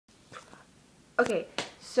Okay,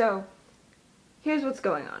 so here's what's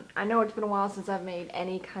going on. I know it's been a while since I've made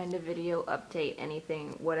any kind of video update,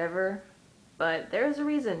 anything, whatever, but there's a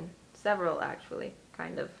reason. Several, actually.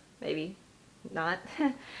 Kind of. Maybe. Not.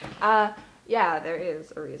 Yeah, there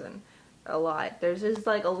is a reason. A lot. There's just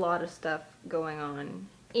like a lot of stuff going on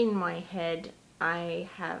in my head. I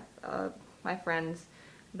have, my friends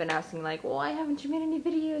have been asking like, why haven't you made any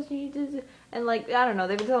videos? And like, I don't know,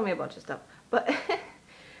 they've been telling me a bunch of stuff. But,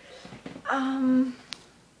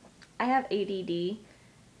 I have ADD.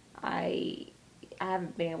 I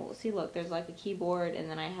haven't been able to see, look, there's like a keyboard and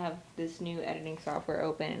then I have this new editing software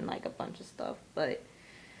open and like a bunch of stuff, but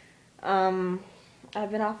I've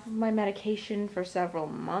been off of my medication for several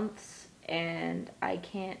months and I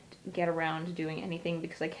can't get around to doing anything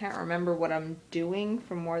because I can't remember what I'm doing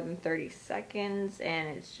for more than 30 seconds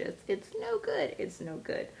and it's no good. It's no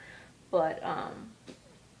good. But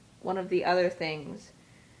one of the other things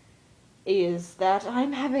is that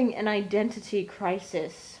I'm having an identity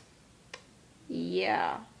crisis.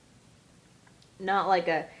 Yeah. Not like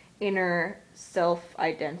a inner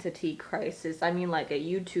self-identity crisis. I mean like a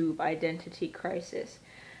YouTube identity crisis.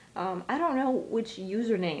 I don't know which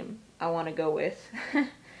username I want to go with.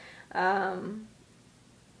 I'm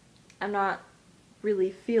not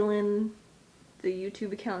really feeling the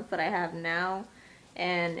YouTube accounts that I have now,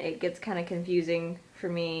 and it gets kind of confusing for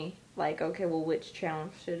me. Like, okay, well, which channel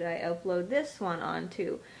should I upload this one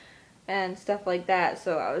onto? And stuff like that.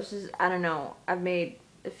 So I was just, I don't know, I've made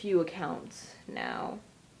a few accounts now,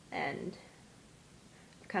 and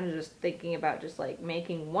kind of just thinking about just like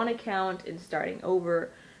making one account and starting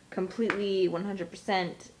over completely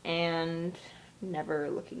 100% and never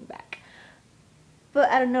looking back. But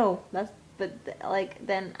I don't know, like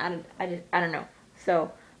then I don't know.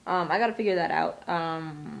 So I gotta figure that out.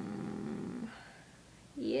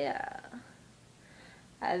 Yeah.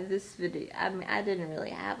 This video, I mean, I didn't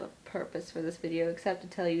really have a purpose for this video except to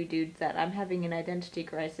tell you dudes that I'm having an identity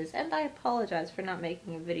crisis, and I apologize for not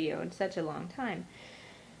making a video in such a long time.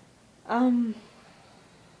 So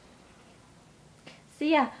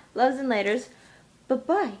yeah, loves and laters,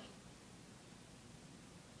 bye-bye.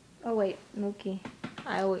 Oh wait, Mookie.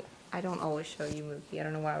 I don't always show you Mookie. I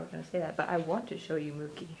don't know why I was gonna say that, but I want to show you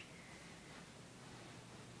Mookie.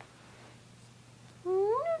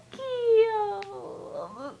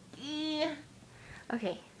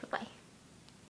 Okay.